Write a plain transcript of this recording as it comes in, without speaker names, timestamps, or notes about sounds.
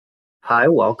Hi,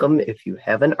 welcome. If you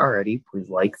haven't already, please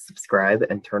like, subscribe,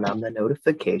 and turn on the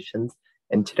notifications.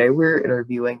 And today we're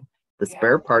interviewing the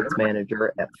spare parts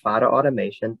manager at Fata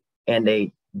Automation and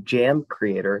a jam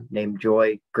creator named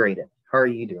Joy Gradin. How are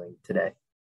you doing today?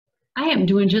 I am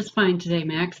doing just fine today,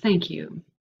 Max. Thank you.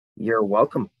 You're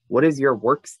welcome. What is your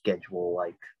work schedule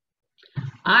like?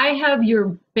 I have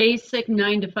your basic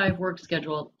 9 to 5 work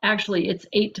schedule. Actually, it's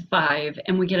 8 to 5,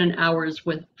 and we get an hour's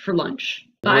with for lunch.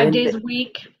 Five When days a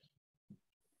week.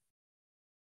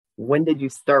 when did you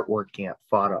start working at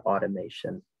Fata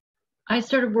Automation? I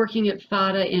started working at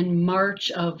Fata in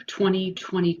March of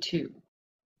 2022.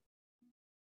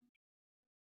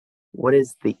 What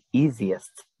is the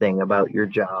easiest thing about your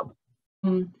job?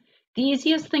 The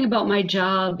easiest thing about my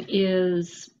job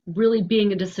is really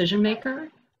being a decision maker,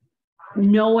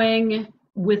 knowing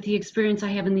with the experience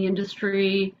I have in the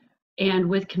industry and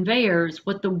with conveyors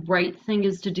what the right thing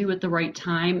is to do at the right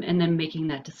time and then making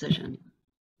that decision.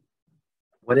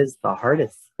 What is the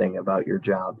hardest thing about your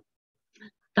job?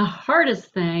 The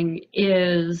hardest thing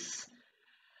is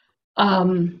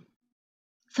um,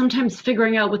 sometimes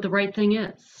figuring out what the right thing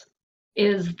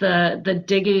is the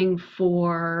digging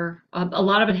for a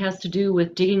lot of it has to do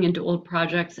with digging into old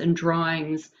projects and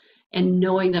drawings and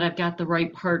knowing that I've got the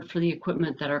right part for the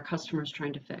equipment that our customer's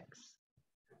trying to fix.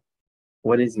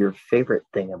 What is your favorite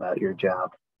thing about your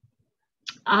job?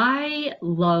 I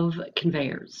love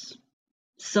conveyors.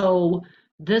 So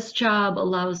this job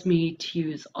allows me to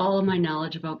use all of my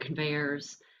knowledge about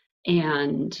conveyors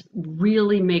and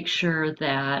really make sure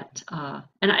that,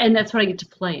 and that's what I get to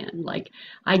play in. Like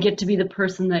I get to be the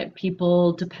person that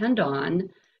people depend on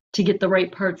to get the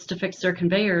right parts to fix their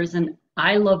conveyors, and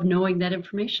I love knowing that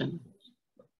information.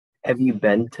 Have you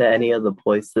been to any of the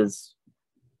places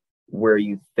where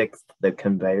you fixed the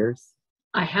conveyors?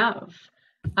 I have.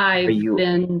 Are I've you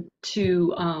been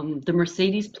to the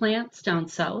Mercedes plants down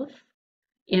south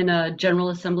in a general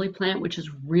assembly plant, which is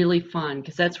really fun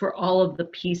because that's where all of the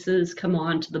pieces come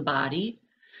onto the body.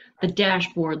 The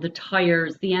dashboard, the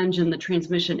tires, the engine, the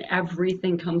transmission,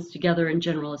 everything comes together in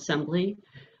general assembly.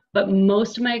 But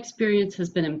most of my experience has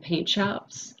been in paint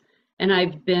shops, and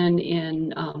I've been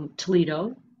in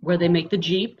Toledo, where they make the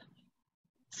Jeep.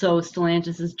 So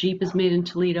Stellantis's Jeep is made in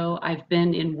Toledo. I've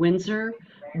been in Windsor,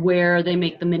 where they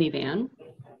make the minivan.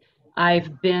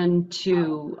 I've been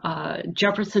to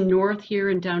Jefferson North here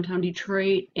in downtown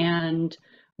Detroit and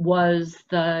was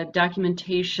the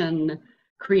documentation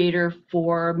creator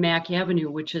for Mack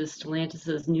Avenue, which is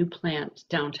Stellantis's new plant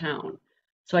downtown.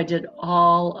 So I did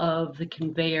all of the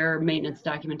conveyor maintenance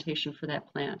documentation for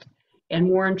that plant and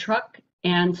Warren Truck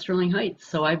and Sterling Heights.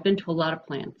 So I've been to a lot of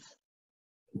plants.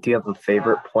 do you have a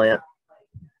favorite plant?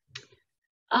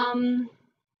 Um,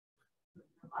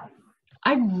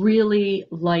 I really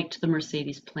liked the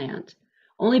Mercedes plant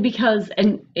only because,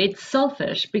 and it's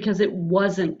selfish because it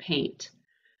wasn't paint.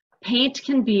 Paint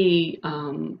can be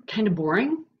kind of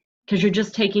boring because you're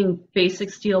just taking basic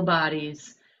steel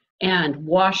bodies and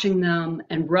washing them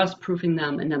and rust proofing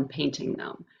them and then painting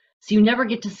them. So you never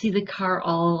get to see the car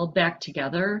all back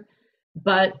together.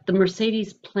 But the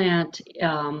Mercedes plant,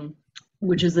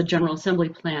 which is a general assembly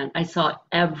plant, I saw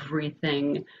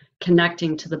everything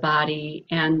connecting to the body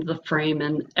and the frame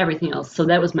and everything else. So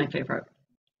that was my favorite.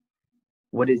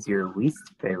 What is your least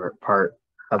favorite part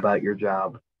about your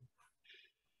job?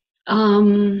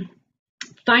 Um,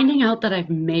 Finding out that I've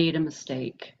made a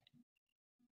mistake.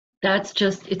 That's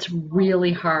just, it's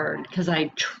really hard because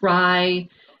I try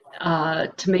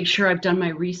to make sure I've done my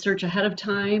research ahead of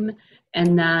time.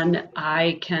 And then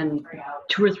I can,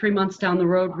 2 or 3 months down the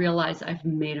road, realize I've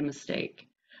made a mistake.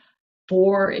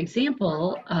 For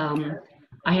example,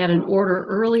 I had an order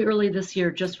early this year,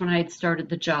 just when I had started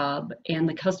the job, and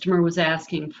the customer was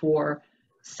asking for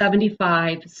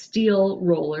 75 steel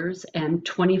rollers and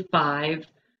 25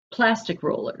 plastic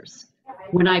rollers.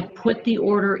 When I put the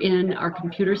order in our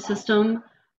computer system,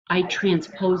 I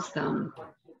transposed them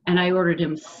and I ordered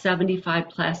him 75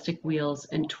 plastic wheels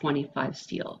and 25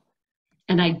 steel.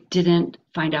 And I didn't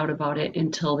find out about it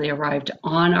until they arrived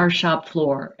on our shop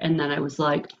floor. And then I was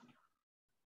like,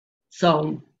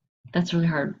 so that's really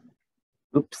hard.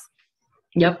 Oops.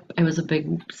 Yep, it was a big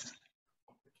oops.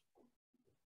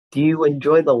 Do you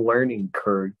enjoy the learning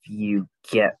curve you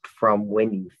get from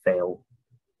when you fail?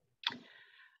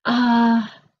 Uh,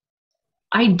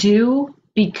 I do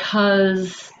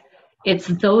because it's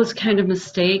those kind of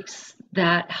mistakes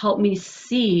that help me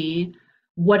see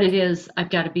what it is I've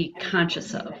got to be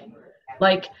conscious of.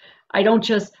 Like, I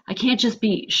can't just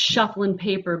be shuffling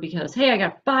paper because, hey, I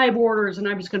got 5 orders and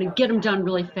I'm just going to get them done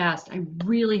really fast. I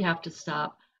really have to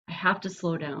stop. I have to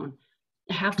slow down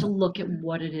have to look at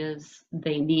what it is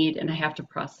they need, and I have to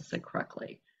process it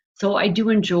correctly. So I do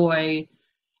enjoy,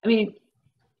 I mean,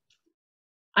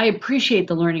 I appreciate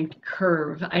the learning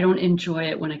curve. I don't enjoy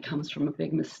it when it comes from a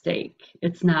big mistake.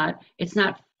 It's not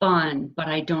fun, but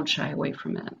I don't shy away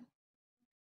from it.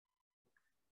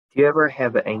 Do you ever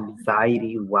have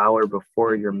anxiety while or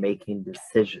before you're making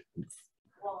decisions?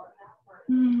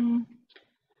 Hmm,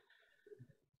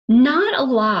 not a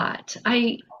lot.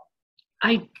 I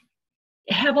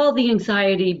have all the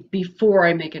anxiety before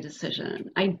I make a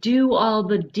decision. I do all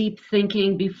the deep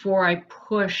thinking before I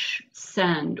push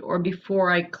send or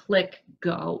before I click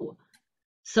go.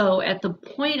 So at the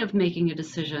point of making a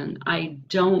decision, I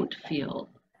don't feel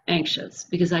anxious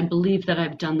because I believe that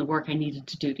I've done the work I needed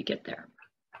to do to get there.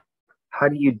 How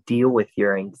do you deal with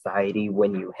your anxiety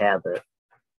when you have it?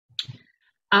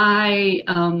 I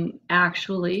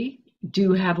actually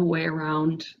do have a way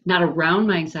around, not around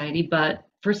my anxiety, but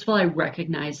first of all, I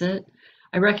recognize it.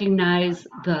 I recognize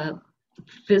the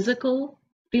physical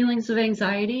feelings of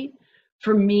anxiety.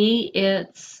 For me,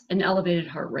 it's an elevated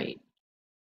heart rate.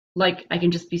 Like I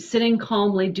can just be sitting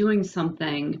calmly doing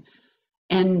something,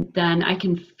 and then I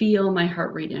can feel my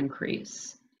heart rate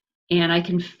increase. And I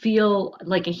can feel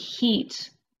like a heat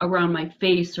around my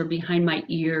face or behind my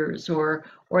ears or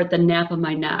at the nape of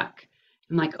my neck.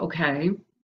 I'm like, okay,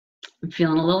 I'm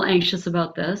feeling a little anxious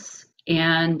about this.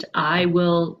 And I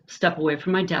will step away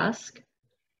from my desk.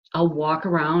 I'll walk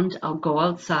around, I'll go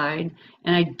outside,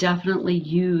 and I definitely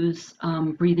use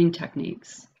breathing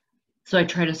techniques. So I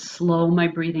try to slow my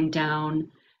breathing down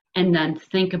and then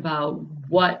think about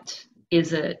what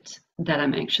is it that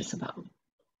I'm anxious about.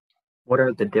 What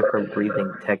are the different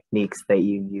breathing techniques that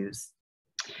you use?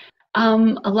 A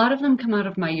lot of them come out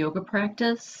of my yoga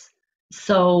practice.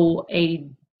 So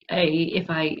if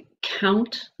I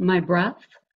count my breath,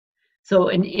 so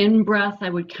an in breath I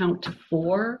would count to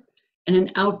 4, and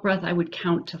an out breath I would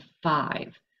count to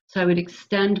 5. So I would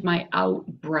extend my out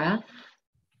breath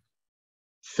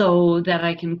so that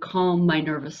I can calm my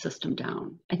nervous system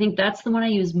down. I think that's the one I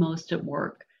use most at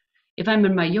work. If I'm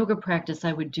in my yoga practice,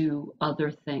 I would do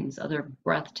other things, other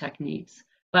breath techniques,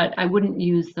 but I wouldn't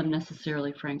use them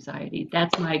necessarily for anxiety.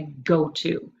 That's my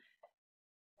go-to.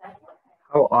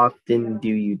 How often do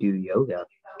you do yoga?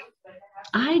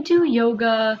 I do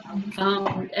yoga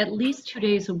at least 2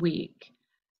 days a week.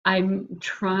 I'm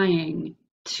trying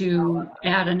to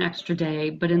add an extra day,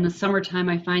 but in the summertime,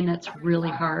 I find that's really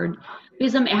hard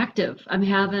because I'm active. I'm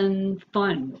having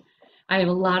fun. I have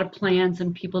a lot of plans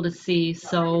and people to see,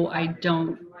 so I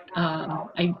don't,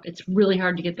 it's really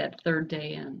hard to get that third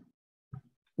day in.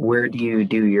 Where do you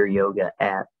do your yoga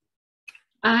at?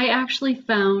 I actually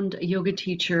found a yoga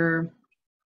teacher,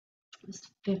 it was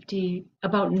 50,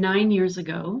 about 9 years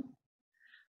ago,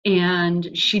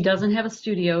 and she doesn't have a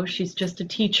studio. She's just a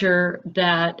teacher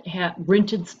that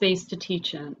rented space to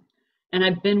teach in. And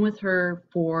I've been with her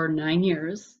for 9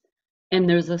 years. And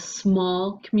there's a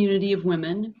small community of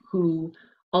women who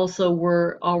also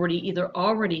were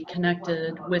already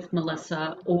connected with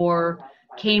Melissa or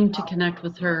came to connect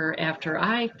with her after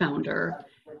I found her.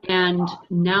 And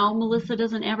now Melissa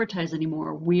doesn't advertise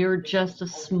anymore. We're just a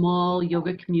small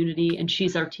yoga community, and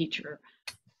she's our teacher.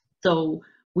 So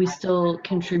we still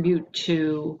contribute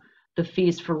to the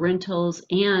fees for rentals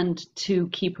and to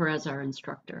keep her as our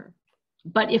instructor.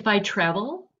 But if I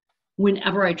travel,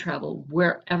 whenever I travel,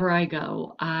 wherever I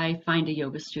go, I find a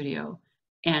yoga studio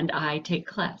and I take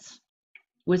class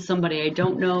with somebody I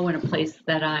don't know in a place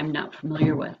that I'm not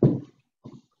familiar with. Do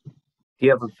you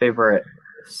have a favorite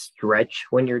stretch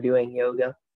when you're doing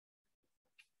yoga?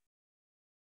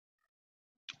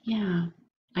 Yeah,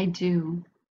 I do.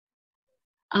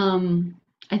 Um,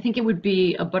 I think it would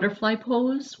be a butterfly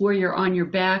pose where you're on your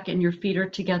back and your feet are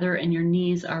together and your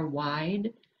knees are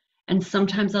wide. And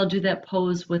sometimes I'll do that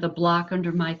pose with a block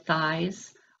under my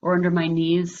thighs or under my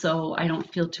knees so I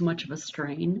don't feel too much of a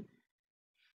strain.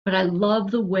 But I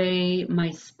love the way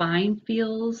my spine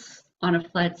feels on a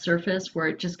flat surface where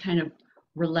it just kind of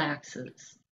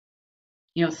relaxes.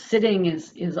 You know, sitting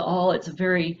is all it's a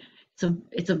very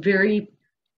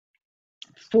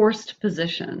forced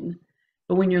position.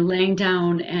 But when you're laying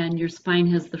down and your spine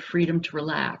has the freedom to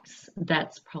relax,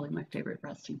 that's probably my favorite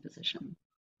resting position.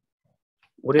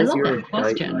 What I is love your that advice?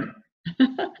 question.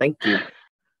 Thank you.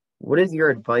 What is your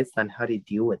advice on how to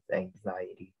deal with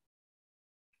anxiety?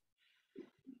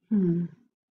 Hmm.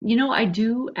 You know, I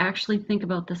do actually think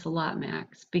about this a lot,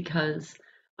 Max, because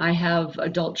I have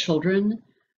adult children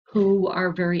who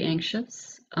are very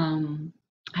anxious. I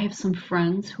have some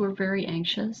friends who are very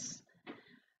anxious.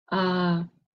 Uh,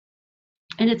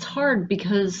 and it's hard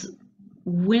because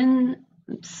when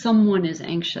someone is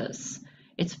anxious,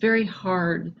 it's very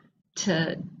hard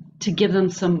to give them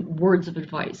some words of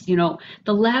advice. You know,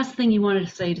 the last thing you want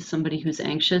to say to somebody who's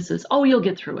anxious is, "Oh, you'll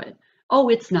get through it. Oh,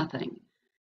 it's nothing."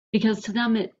 Because to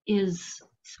them it is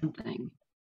something,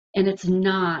 and it's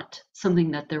not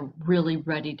something that they're really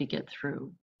ready to get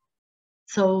through.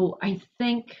 So I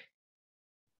think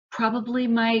probably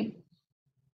my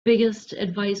biggest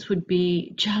advice would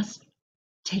be just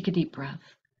take a deep breath.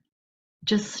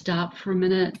 Just stop for a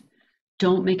minute.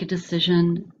 Don't make a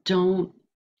decision. Don't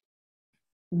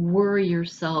worry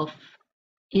yourself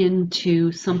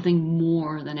into something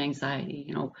more than anxiety,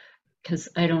 you know, because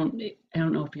I don't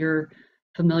know if you're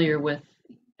familiar with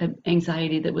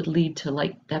anxiety that would lead to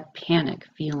like that panic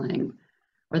feeling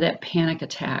or that panic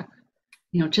attack.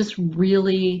 You know, just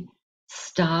really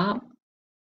stop,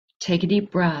 take a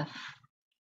deep breath,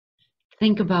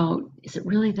 think about, is it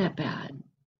really that bad?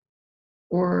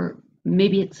 Or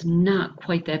maybe it's not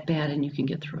quite that bad and you can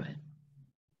get through it.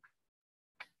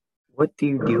 What do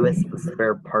you do as the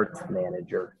spare parts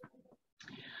manager?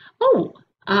 Oh,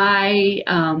 I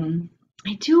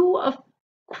do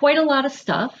quite a lot of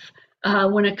stuff.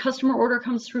 When a customer order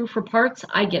comes through for parts,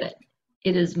 I get it.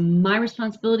 It is my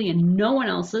responsibility and no one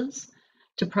else's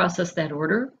to process that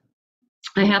order.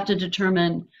 I have to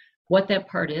determine what that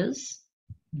part is,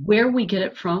 where we get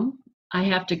it from. I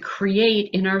have to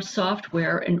create in our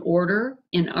software an order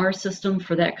in our system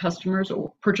for that customer's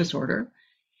purchase order.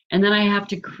 And then I have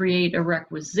to create a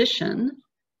requisition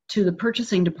to the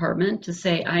purchasing department to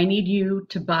say, I need you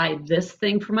to buy this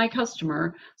thing for my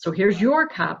customer. So here's your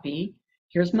copy,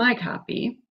 here's my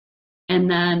copy. And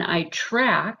then I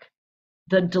track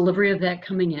the delivery of that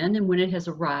coming in. And when it has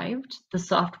arrived, the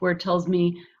software tells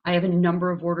me I have a number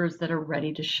of orders that are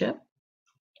ready to ship.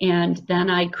 And then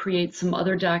I create some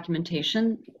other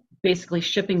documentation, basically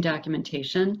shipping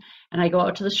documentation. And I go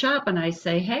out to the shop and I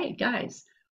say, hey guys,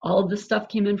 all of this stuff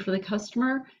came in for the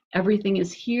customer. Everything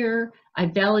is here. I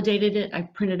validated it. I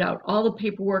printed out all the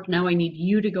paperwork. Now I need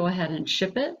you to go ahead and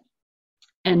ship it.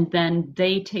 And then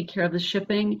they take care of the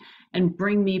shipping and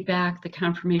bring me back the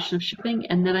confirmation of shipping.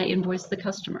 And then I invoice the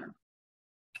customer.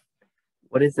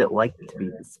 What is it like to be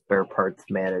the spare parts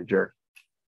manager?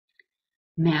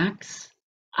 Max,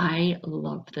 I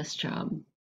love this job.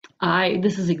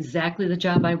 This is exactly the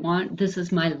job I want. This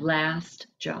is my last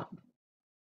job.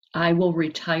 I will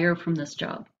retire from this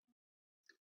job.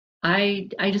 I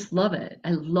just love it.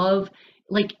 I love,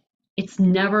 like, it's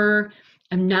never,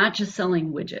 I'm not just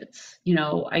selling widgets. You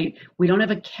know, we don't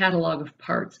have a catalog of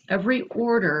parts. Every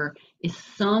order is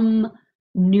some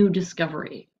new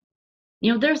discovery.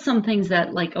 You know, there's some things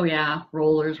that like, oh yeah,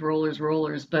 rollers, rollers,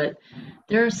 rollers, but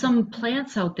there are some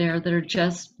plants out there that are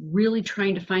just really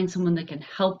trying to find someone that can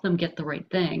help them get the right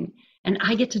thing. And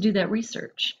I get to do that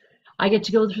research. I get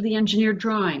to go through the engineered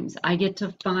drawings. I get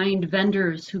to find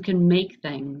vendors who can make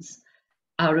things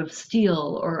out of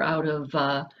steel or out of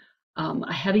a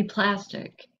heavy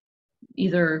plastic,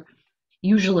 either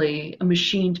usually a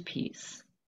machined piece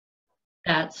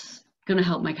that's going to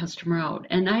help my customer out.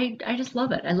 And I just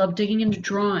love it. I love digging into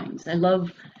drawings. I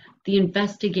love the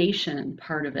investigation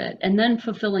part of it and then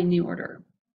fulfilling the order.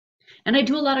 And I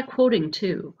do a lot of quoting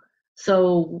too.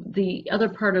 So the other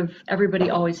part of everybody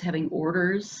always having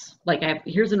orders, like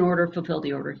here's an order, fulfill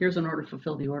the order, here's an order,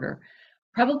 fulfill the order.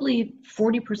 Probably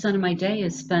 40% of my day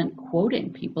is spent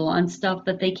quoting people on stuff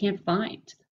that they can't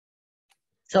find.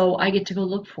 So I get to go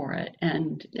look for it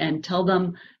and tell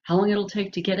them how long it'll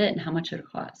take to get it and how much it'll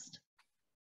cost.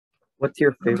 What's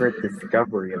your favorite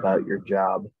discovery about your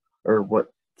job? Or what's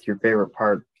your favorite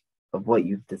part of what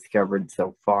you've discovered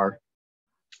so far?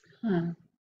 Huh.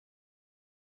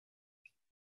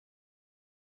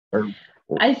 Or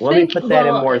I let me think, put that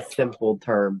in well, more simple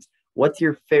terms. What's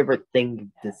your favorite thing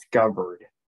you've discovered?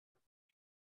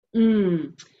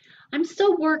 I'm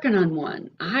still working on one.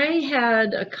 I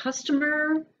had a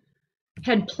customer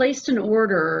had placed an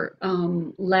order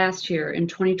last year in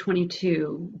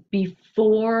 2022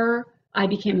 before I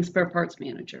became a spare parts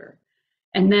manager.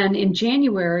 And then in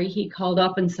January, he called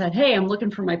up and said, hey, I'm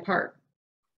looking for my part.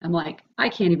 I'm like, I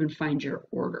can't even find your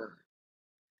order.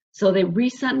 So they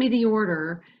resent me the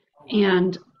order,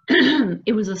 and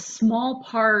it was a small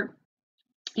part.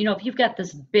 You know, if you've got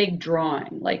this big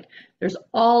drawing, like there's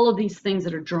all of these things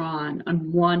that are drawn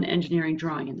on one engineering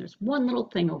drawing, and there's one little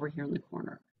thing over here in the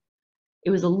corner. It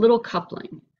was a little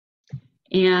coupling,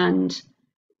 and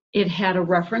it had a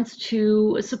reference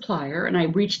to a supplier, and I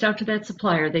reached out to that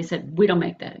supplier. They said, we don't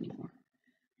make that anymore.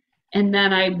 And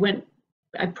then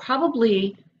I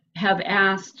probably have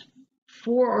asked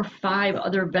 4 or 5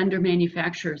 other vendor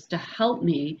manufacturers to help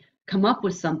me come up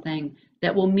with something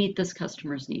that will meet this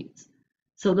customer's needs.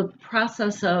 So the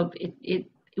process of it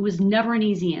was never an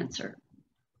easy answer.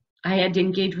 I had to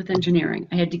engage with engineering.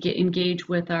 I had to engage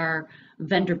with our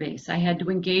vendor base. I had to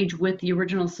engage with the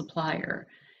original supplier.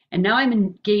 And now I'm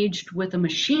engaged with a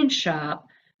machine shop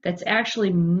that's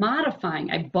actually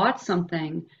modifying. I bought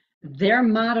something, they're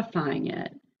modifying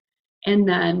it, and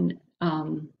then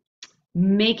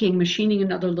machining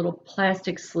another little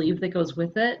plastic sleeve that goes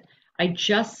with it. I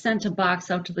just sent a box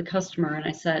out to the customer and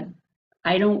I said,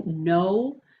 I don't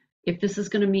know if this is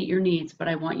going to meet your needs, but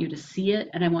I want you to see it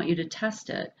and I want you to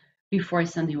test it before I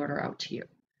send the order out to you.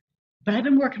 But I've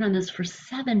been working on this for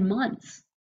 7 months.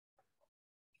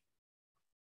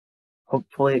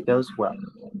 Hopefully it goes well.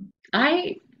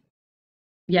 I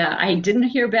didn't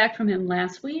hear back from him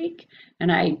last week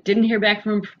and I didn't hear back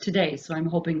from him today. So I'm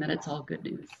hoping that it's all good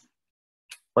news.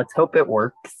 Let's hope it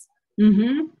works.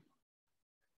 Mm-hmm.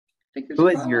 Who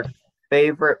is your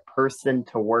favorite person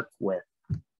to work with?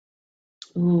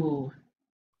 Ooh.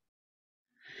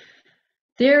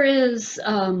 There is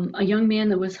a young man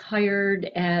that was hired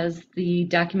as the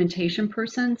documentation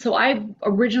person. So I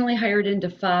originally hired into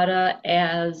Fata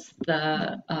as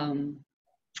the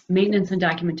maintenance and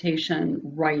documentation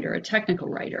writer, a technical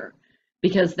writer,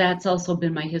 because that's also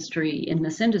been my history in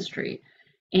this industry.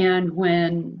 And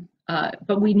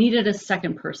but we needed a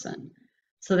second person.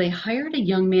 So they hired a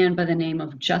young man by the name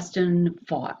of Justin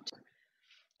Fought.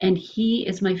 And he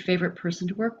is my favorite person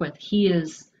to work with. He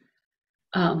has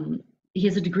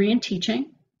a degree in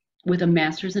teaching with a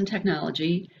master's in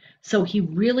technology. So he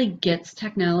really gets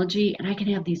technology, and I can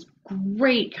have these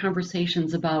great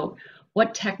conversations about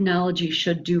what technology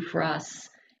should do for us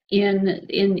in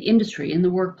industry, in the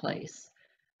workplace.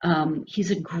 He's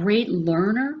a great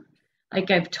learner. Like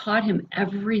I've taught him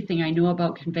everything I know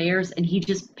about conveyors, and he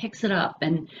just picks it up.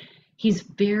 And he's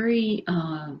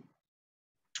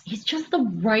he's just the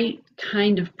right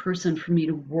kind of person for me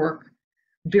to work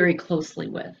very closely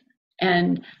with.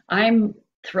 And I'm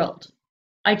thrilled.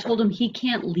 I told him he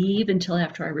can't leave until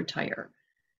after I retire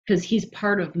because he's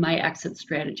part of my exit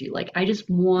strategy. Like I just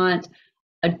want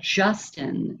a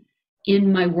Justin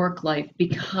in my work life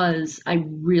because I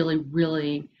really,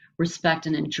 really respect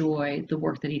and enjoy the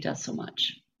work that he does so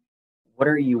much. What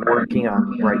are you working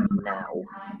on right now?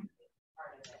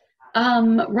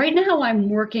 Right now I'm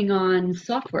working on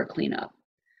software cleanup.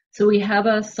 So we have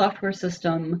a software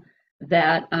system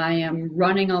that I am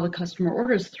running all the customer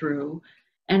orders through,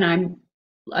 and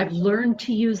I've learned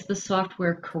to use the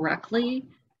software correctly,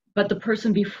 but the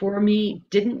person before me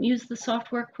didn't use the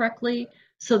software correctly.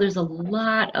 So there's a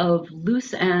lot of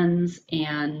loose ends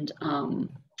and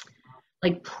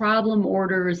like problem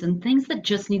orders and things that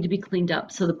just need to be cleaned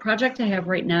up. So the project I have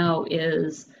right now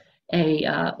is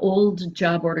a old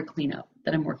job order cleanup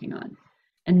that I'm working on.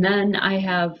 And then I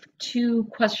have 2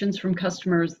 questions from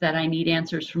customers that I need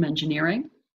answers from engineering,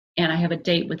 and I have a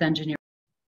date with engineering.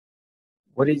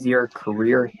 What is your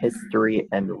career history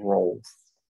and roles?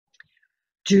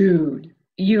 Dude,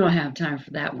 you don't have time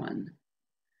for that one.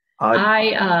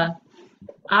 I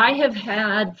have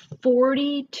had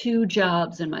 42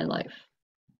 jobs in my life.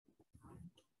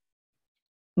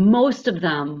 Most of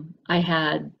them I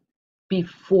had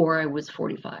before I was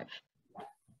 45.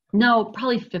 No,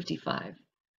 probably 55.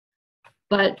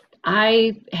 But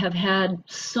I have had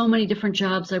so many different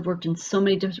jobs. I've worked in so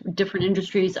many different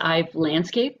industries. I've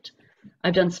landscaped.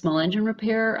 I've done small engine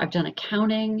repair. I've done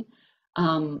accounting.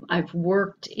 I've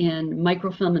worked in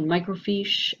microfilm and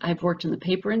microfiche. I've worked in the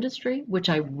paper industry, which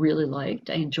I really liked.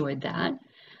 I enjoyed that.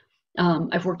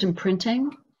 I've worked in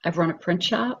printing. I've run a print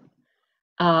shop.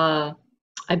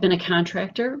 I've been a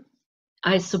contractor.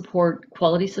 I support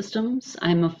quality systems.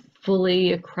 I'm a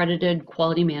fully accredited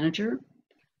quality manager.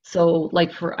 So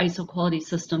like for ISO quality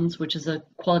systems, which is a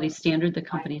quality standard that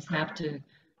companies have to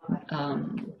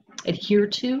adhere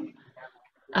to.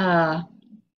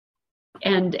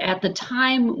 And at the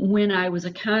time when I was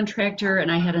a contractor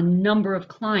and I had a number of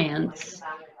clients,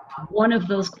 one of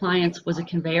those clients was a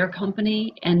conveyor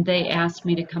company and they asked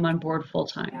me to come on board full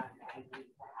time.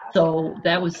 So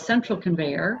that was Central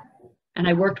Conveyor, and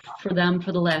I worked for them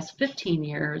for the last 15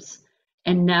 years.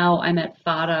 And now I'm at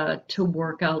Fata to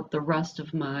work out the rest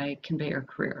of my conveyor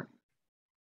career.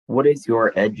 What is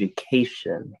your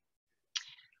education?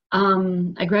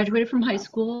 I graduated from high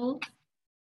school,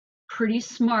 pretty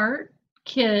smart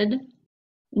kid,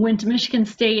 went to Michigan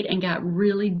State and got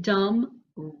really dumb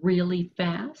really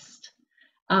fast.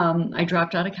 I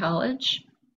dropped out of college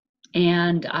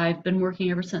and I've been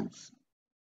working ever since.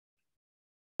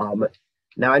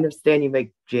 Now I understand you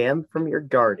make jam from your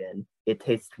garden. It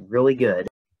tastes really good.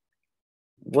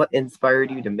 What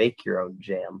inspired you to make your own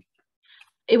jam?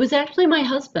 It was actually my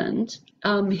husband.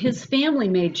 His family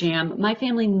made jam. My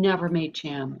family never made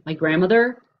jam. My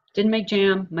grandmother didn't make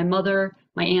jam. My mother,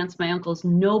 my aunts, my uncles,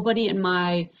 nobody in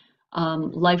my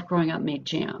life growing up made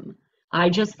jam. I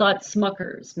just thought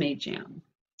Smuckers made jam.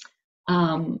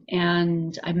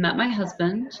 And I met my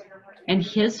husband, and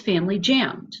his family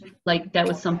jammed. Like that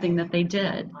was something that they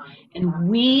did. And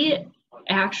we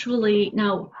actually,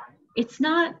 now it's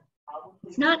not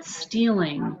it's not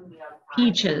stealing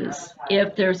peaches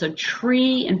if there's a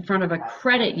tree in front of a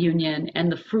credit union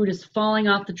and the fruit is falling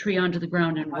off the tree onto the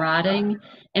ground and rotting.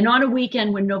 And on a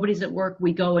weekend when nobody's at work,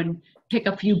 we go and pick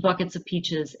a few buckets of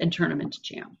peaches and turn them into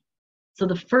jam. So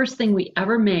the first thing we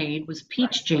ever made was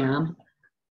peach jam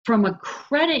from a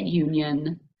credit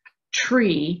union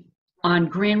tree on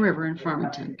Grand River in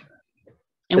Farmington.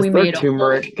 And Is we there made a whole,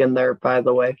 turmeric in there, by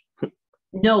the way?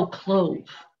 no, clove.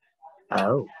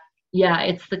 Oh, Yeah,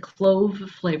 it's the clove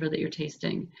flavor that you're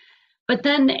tasting. But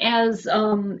then as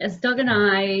Doug and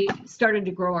I started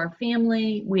to grow our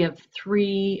family, we have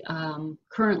three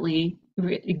currently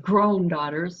grown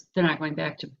daughters. They're not going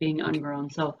back to being ungrown.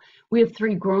 So we have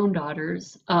three grown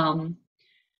daughters.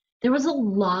 There was a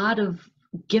lot of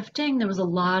gifting. There was a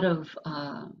lot of,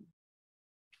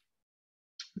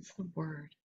 what's the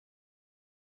word?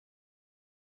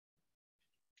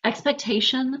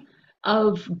 Expectation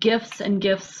of gifts and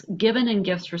gifts given and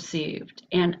gifts received.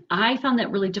 And I found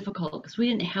that really difficult because we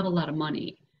didn't have a lot of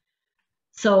money.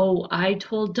 So I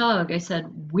told Doug, I said,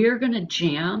 we're going to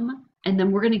jam and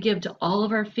then we're going to give to all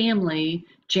of our family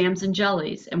jams and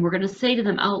jellies. And we're going to say to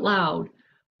them out loud,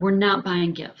 we're not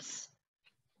buying gifts.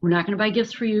 We're not going to buy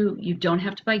gifts for you. You don't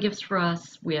have to buy gifts for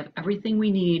us. We have everything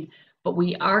we need, but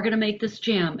we are going to make this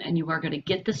jam and you are going to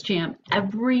get this jam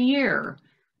every year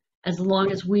as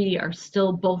long as we are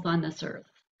still both on this earth.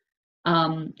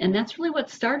 And that's really what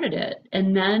started it.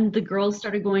 And then the girls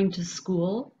started going to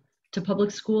school, to public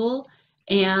school,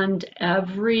 and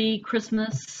every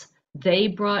Christmas they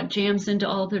brought jams into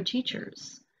all their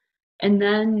teachers. And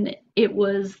then it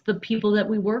was the people that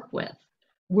we work with,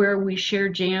 where we share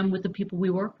jam with the people we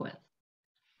work with.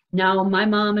 Now, my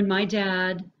mom and my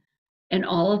dad and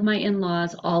all of my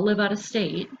in-laws all live out of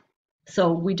state,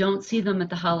 so we don't see them at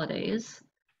the holidays.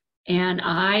 And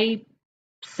I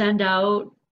send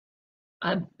out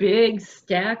a big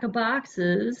stack of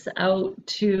boxes out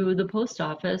to the post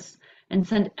office and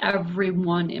send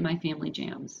everyone in my family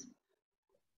jams.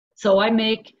 So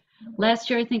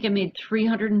last year I think I made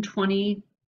 320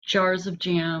 jars of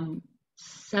jam,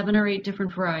 7 or 8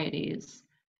 different varieties.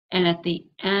 And at the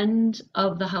end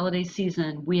of the holiday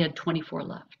season, we had 24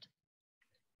 left.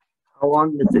 how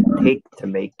long does it take to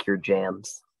make your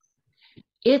jams?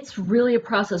 It's really a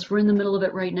process. We're in the middle of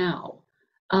it right now.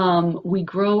 We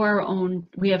grow our own,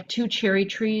 we have 2 cherry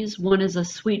trees. One is a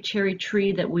sweet cherry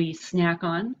tree that we snack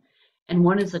on, and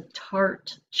one is a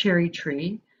tart cherry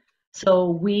tree. So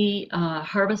we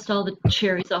harvest all the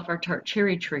cherries off our tart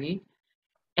cherry tree.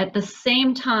 At the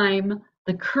same time,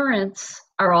 the currants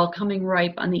are all coming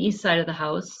ripe on the east side of the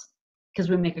house because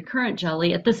we make a currant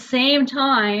jelly. At the same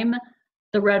time,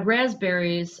 the red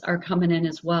raspberries are coming in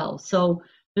as well. So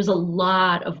there's a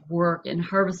lot of work in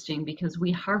harvesting because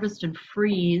we harvest and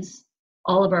freeze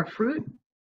all of our fruit.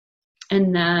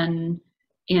 And then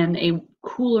in a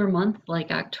cooler month like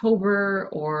October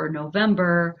or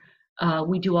November,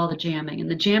 we do all the jamming. And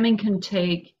the jamming can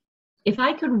take, if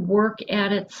I could work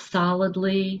at it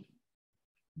solidly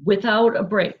without a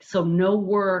break, so no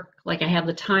work, like I have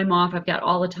the time off, I've got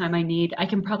all the time I need, I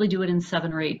can probably do it in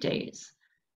 7 or 8 days.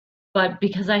 But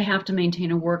because I have to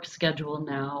maintain a work schedule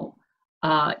now,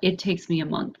 it takes me a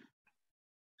month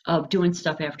of doing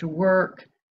stuff after work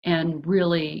and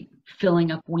really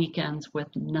filling up weekends with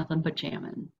nothing but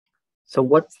jamming. So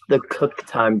what's the cook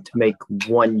time to make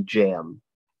one jam?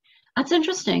 That's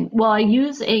interesting. Well, I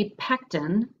use a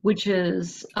pectin, which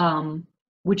is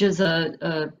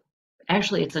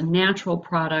actually it's a natural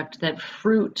product that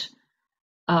fruit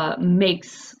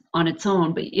makes on its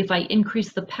own. But if I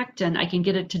increase the pectin, I can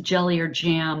get it to jelly or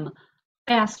jam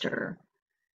faster.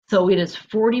 So it is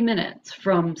 40 minutes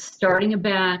from starting a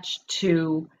batch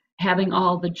to having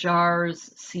all the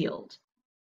jars sealed.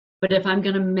 But if I'm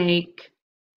going to make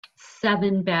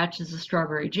 7 batches of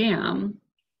strawberry jam,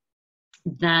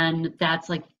 then that's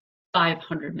like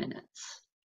 500 minutes.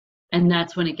 And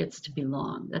that's when it gets to be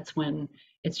long. That's when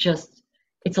it's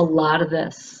a lot of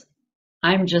this.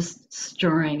 I'm just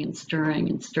stirring and stirring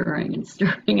and stirring and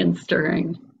stirring and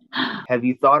stirring. Have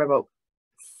you thought about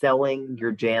selling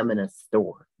your jam in a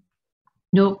store?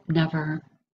 Nope, never.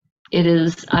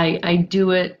 I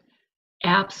do it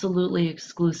absolutely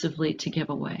exclusively to give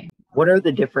away. What are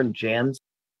the different jams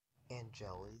and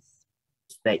jellies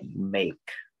that you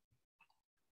make?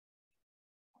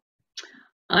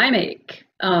 I make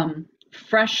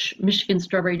fresh Michigan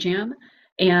strawberry jam,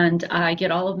 and I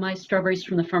get all of my strawberries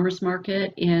from the farmers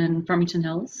market in Farmington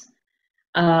Hills.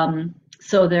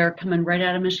 So they're coming right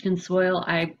out of Michigan soil.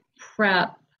 I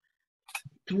prep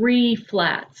 3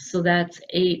 flats, so that's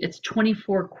 8, it's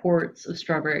 24 quarts of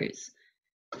strawberries.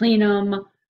 Clean them,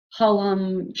 hull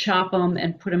them, chop them,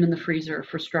 and put them in the freezer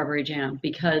for strawberry jam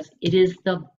because it is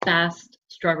the best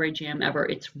strawberry jam ever.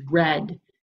 It's red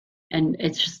and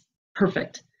it's just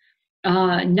perfect.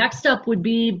 Next up would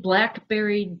be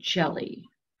blackberry jelly.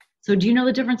 So do you know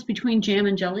the difference between jam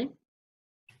and jelly?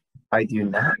 I do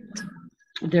not.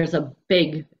 There's a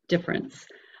big difference.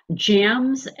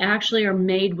 Jams actually are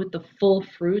made with the full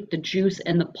fruit, the juice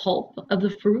and the pulp of the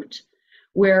fruit,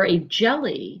 where a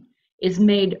jelly is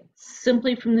made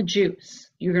simply from the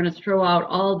juice. You're going to throw out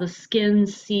all the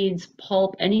skins, seeds,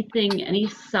 pulp, anything, any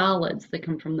solids that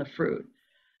come from the fruit.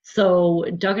 So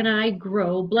Doug and I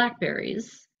grow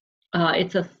blackberries.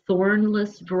 It's a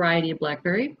thornless variety of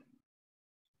blackberry,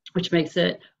 which makes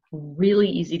it really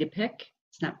easy to pick.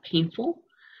 It's not painful.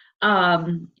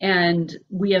 And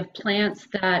we have plants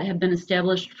that have been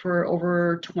established for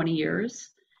over 20 years,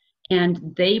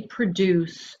 and they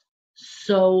produce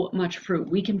so much fruit.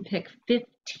 We can pick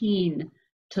 15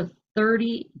 to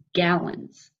 30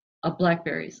 gallons of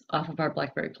blackberries off of our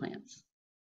blackberry plants.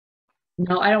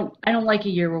 No, I don't like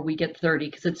a year where we get 30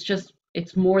 because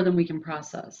it's more than we can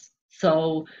process.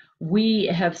 So we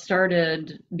have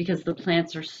started, because the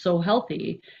plants are so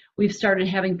healthy, we've started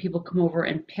having people come over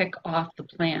and pick off the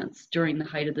plants during the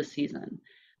height of the season.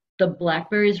 The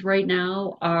blackberries right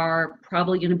now are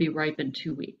probably going to be ripe in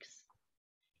 2 weeks.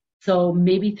 So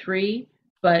maybe 3,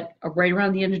 but right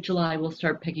around the end of July, we'll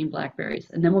start picking blackberries.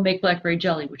 And then we'll make blackberry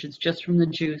jelly, which is just from the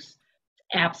juice.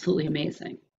 Absolutely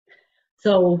amazing.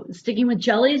 So sticking with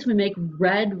jellies, we make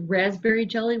red raspberry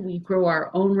jelly. We grow our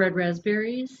own red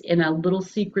raspberries in a little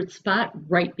secret spot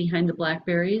right behind the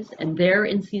blackberries, and they're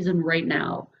in season right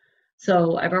now.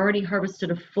 So I've already harvested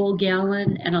a full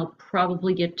gallon, and I'll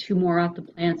probably get 2 more off the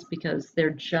plants because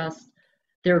they're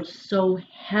so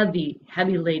heavy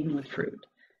laden with fruit.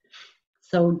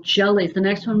 So jellies, the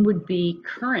next one would be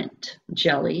currant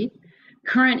jelly.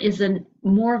 Currant is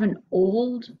more of an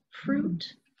old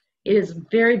fruit. It is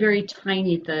very, very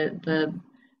tiny.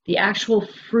 The actual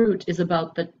fruit is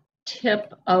about the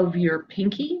tip of your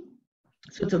pinky.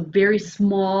 So it's a very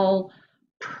small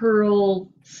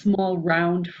small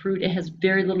round fruit. It has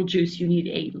very little juice. You need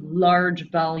a large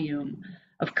volume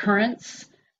of currants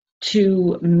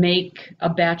to make a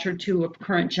batch or 2 of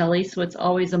currant jelly. So it's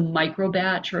always a micro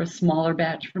batch or a smaller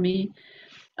batch for me.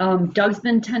 Doug's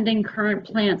been tending currant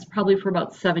plants probably for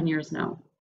about 7 years now.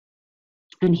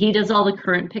 And he does all the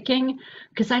currant picking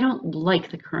because I don't like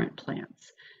the currant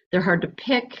plants. They're hard to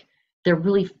pick. They're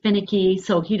really finicky.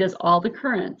 So he does all the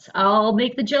currants. I'll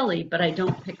make the jelly, but I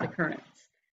don't pick the currants.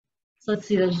 So let's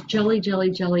see, there's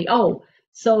jelly. Oh,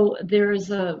 so there's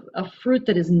a fruit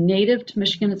that is native to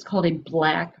Michigan. It's called a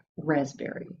black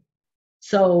raspberry.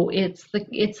 So it's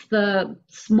the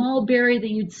small berry that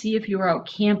you'd see if you were out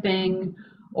camping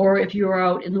or if you were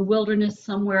out in the wilderness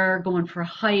somewhere going for a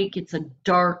hike. It's a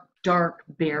dark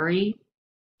berry.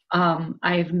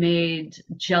 I've made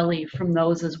jelly from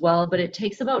those as well, but it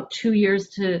takes about 2 years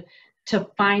to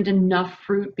find enough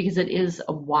fruit because it is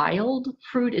a wild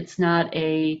fruit. It's not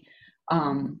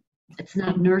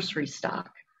nursery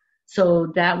stock. So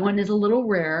that one is a little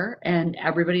rare and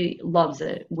everybody loves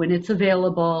it. When it's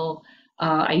available,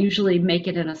 I usually make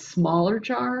it in a smaller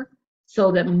jar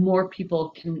so that more people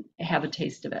can have a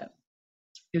taste of it.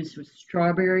 It was with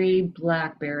strawberry,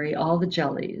 blackberry, all the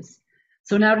jellies.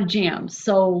 So now to jams.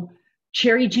 So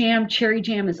cherry jam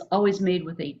is always made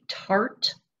with a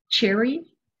tart cherry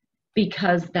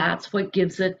because that's what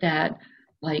gives it that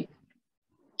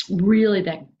really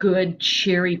that good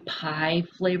cherry pie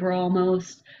flavor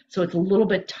almost. So it's a little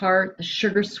bit tart. The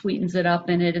sugar sweetens it up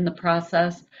in the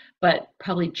process, but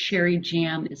probably cherry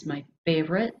jam is my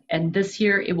favorite. And this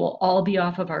year it will all be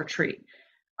off of our tree.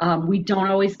 We don't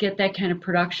always get that kind of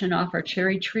production off our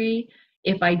cherry tree.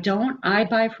 If I don't, I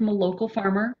buy from a local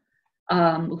farmer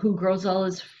who grows all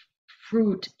his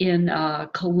fruit in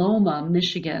Coloma,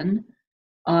 Michigan,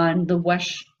 on the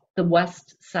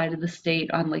west side of the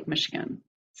state on Lake Michigan.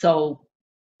 So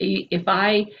if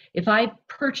I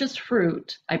purchase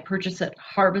fruit, I purchase it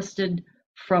harvested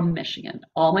from Michigan.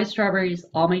 All my strawberries,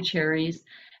 all my cherries,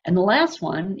 and the last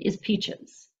one is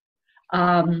peaches.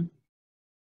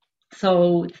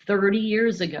 So 30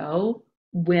 years ago,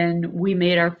 when we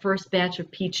made our first batch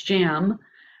of peach jam,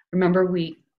 remember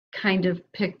we kind of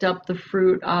picked up the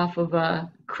fruit off of a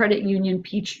credit union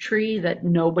peach tree that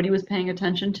nobody was paying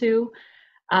attention to.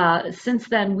 Since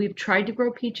then, we've tried to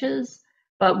grow peaches,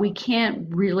 but we can't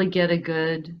really get a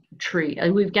good tree.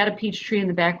 We've got a peach tree in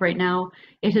the back right now.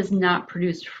 It has not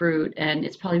produced fruit, and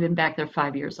it's probably been back there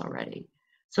 5 years already.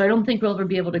 So I don't think we'll ever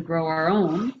be able to grow our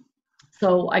own.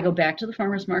 So I go back to the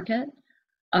farmer's market,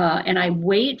 and I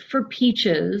wait for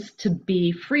peaches to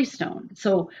be freestone.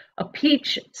 So a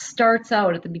peach starts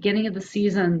out at the beginning of the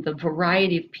season. The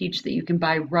variety of peach that you can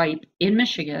buy ripe in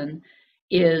Michigan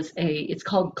it's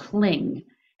called cling,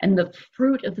 and the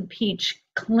fruit of the peach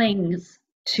clings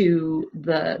to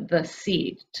the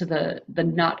seed, to the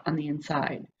nut on the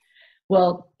inside.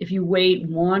 Well, if you wait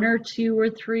 1 or 2 or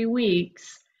 3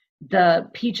 weeks, the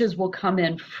peaches will come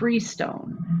in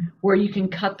freestone, where you can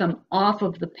cut them off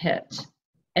of the pit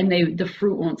and the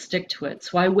fruit won't stick to it.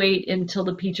 So I wait until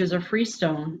the peaches are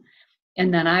freestone,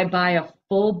 and then I buy a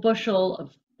full bushel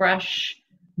of fresh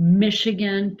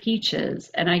Michigan peaches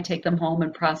and I take them home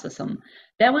and process them.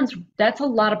 That's a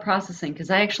lot of processing,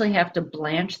 because I actually have to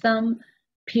blanch them,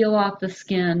 peel off the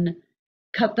skin,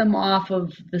 cut them off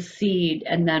of the seed,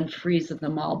 and then freeze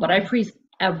them all. But I freeze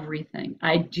everything.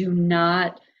 I do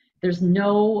not, there's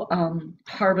no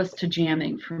harvest to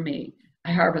jamming for me.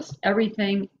 I harvest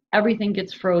everything, everything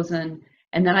gets frozen,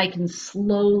 and then I can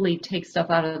slowly take stuff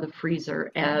out of the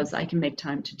freezer as I can make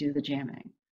time to do the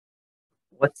jamming.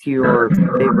 What's your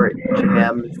favorite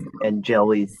jams and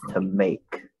jellies to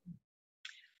make?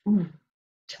 Ooh,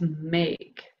 to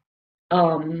make.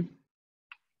 The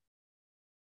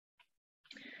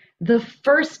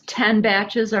first 10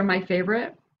 batches are my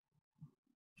favorite.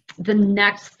 The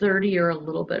next 30 are a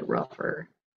little bit rougher.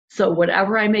 So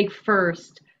whatever I make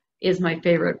first is my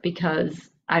favorite, because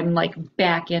I'm like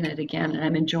back in it again and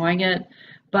I'm enjoying it.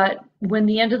 But when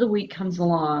the end of the week comes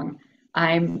along,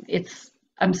 I'm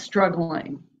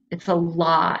struggling. It's a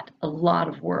lot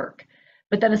of work.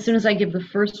 But then as soon as I give the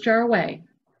first jar away,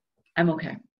 I'm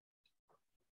okay.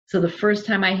 So the first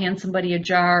time I hand somebody a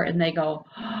jar and they go,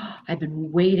 oh, I've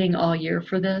been waiting all year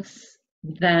for this,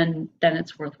 then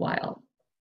it's worthwhile.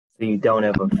 So you don't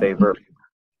have a favorite?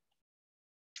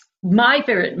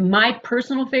 My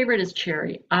personal favorite is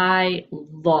cherry. I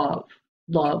love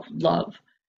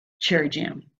cherry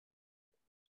jam.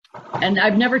 And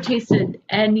I've never tasted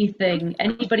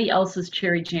anybody else's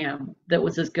cherry jam that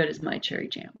was as good as my cherry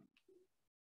jam.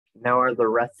 Now, are the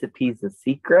recipes a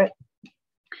secret?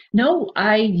 No,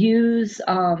 I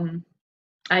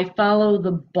follow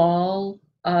the Ball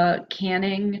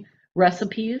canning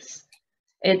recipes.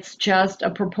 It's just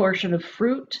a proportion of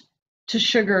fruit to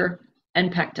sugar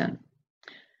and pectin,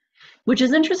 which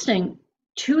is interesting.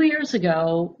 2 years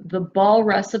ago, the Ball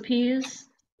recipes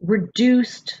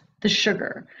reduced the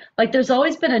sugar. Like, there's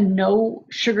always been a no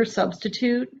sugar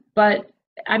substitute, but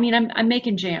I mean, I'm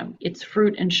making jam. It's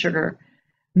fruit and sugar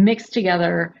mixed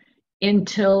together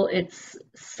until it's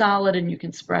solid and you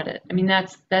can spread it. I mean,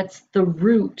 that's the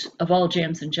root of all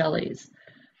jams and jellies.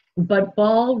 But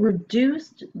Ball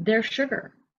reduced their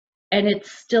sugar, and it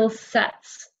still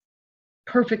sets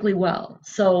perfectly well.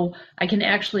 So I can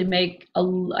actually make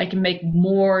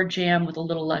more jam with a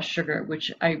little less sugar,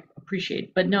 which I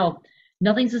appreciate. But no,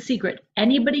 nothing's a secret.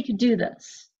 Anybody could do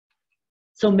this.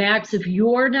 So Max, if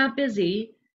you're not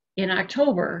busy in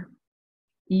October,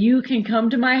 you can come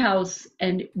to my house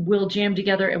and we'll jam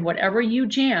together, and whatever you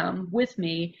jam with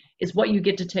me is what you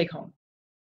get to take home.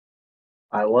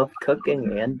 I love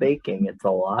cooking and baking. It's a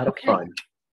lot of fun.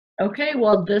 Okay,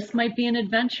 well, this might be an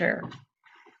adventure.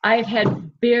 I've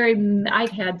had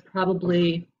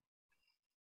probably,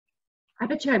 I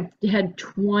bet you I've had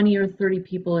 20 or 30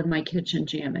 people in my kitchen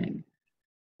jamming.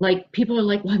 Like, people are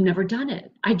like, well, I've never done it.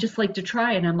 I just like to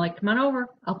try. And I'm like, come on over.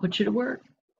 I'll put you to work.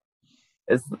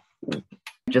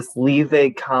 Just leave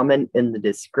a comment in the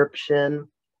description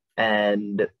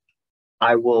and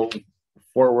I will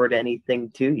forward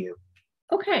anything to you.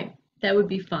 Okay, that would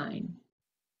be fine.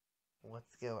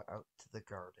 Let's go out to the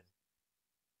garden.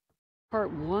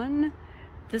 Part 1,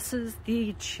 this is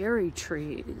the cherry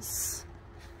trees.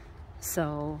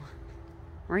 So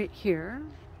right here,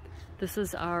 this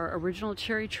is our original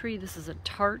cherry tree. This is a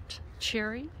tart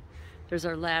cherry. There's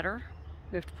our ladder.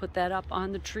 We have to put that up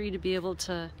on the tree to be able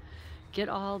to get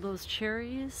all those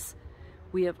cherries.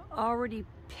 We have already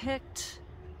picked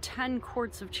 10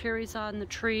 quarts of cherries on the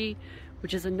tree,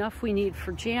 which is enough we need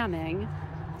for jamming.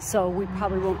 So we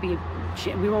probably won't be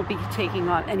taking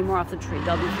any more off the tree.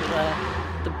 They'll be for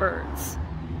the birds.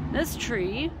 This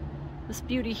tree, this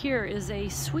beauty here, is a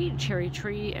sweet cherry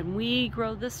tree, and we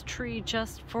grow this tree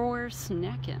just for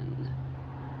snacking.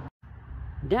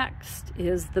 Next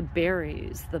is the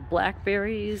berries, the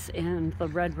blackberries and the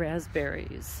red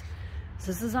raspberries. So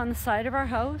this is on the side of our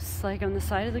house, like on the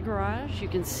side of the garage. You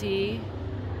can see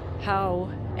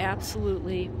how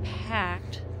absolutely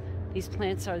packed these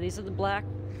plants are. These are the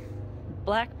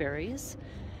blackberries,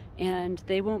 and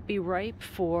they won't be ripe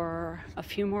for a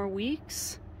few more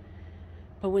weeks.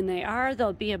 But when they are,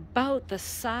 they'll be about the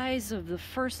size of the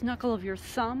first knuckle of your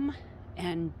thumb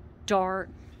and dark,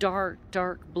 dark,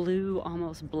 dark blue,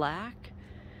 almost black.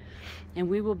 And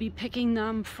we will be picking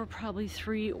them for probably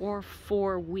 3 or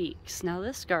 4 weeks. Now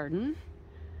this garden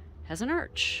has an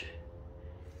arch,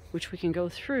 which we can go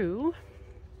through.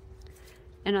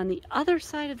 And on the other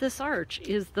side of this arch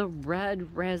is the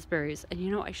red raspberries. And you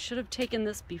know, I should have taken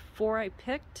this before I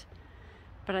picked,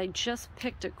 but I just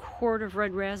picked a quart of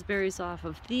red raspberries off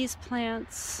of these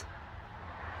plants.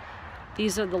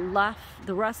 These are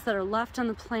the rest that are left on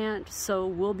the plant, so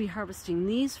we'll be harvesting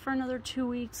these for another 2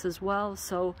 weeks as well.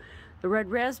 So the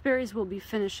red raspberries will be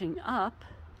finishing up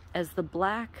as the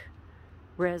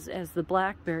blackberries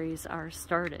are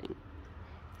starting.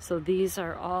 So these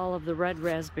are all of the red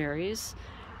raspberries.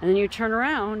 And then you turn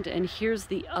around and here's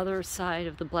the other side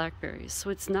of the blackberries.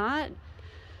 So it's not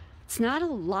a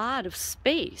lot of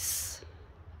space,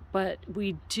 but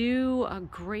we do a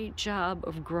great job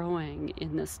of growing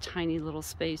in this tiny little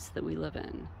space that we live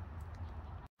in.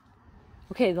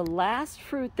 Okay, the last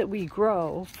fruit that we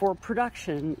grow for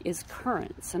production is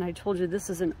currants, and I told you this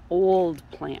is an old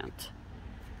plant.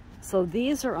 So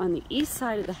these are on the east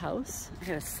side of the house. I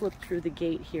gotta slip through the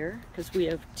gate here because we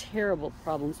have terrible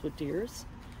problems with deers.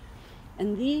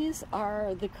 And these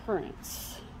are the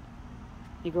currants.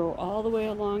 They grow all the way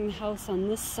along the house on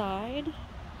this side.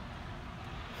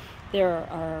 There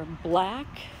are black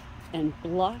and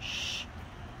blush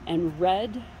and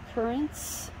red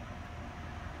currants.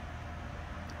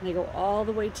 They go all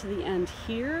the way to the end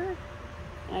here.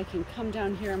 And I can come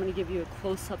down here. I'm going to give you a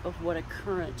close-up of what a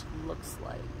currant looks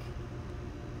like.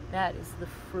 That is the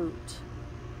fruit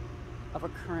of a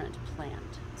currant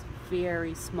plant. It's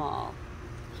very small.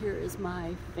 Here is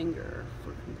my finger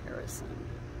for comparison.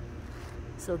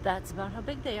 So that's about how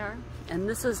big they are. And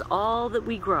this is all that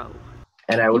we grow.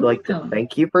 And I would like to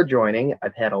thank you for joining.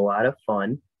 I've had a lot of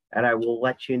fun, and I will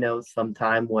let you know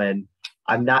sometime when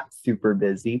I'm not super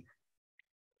busy.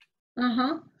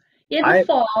 In the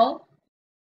fall.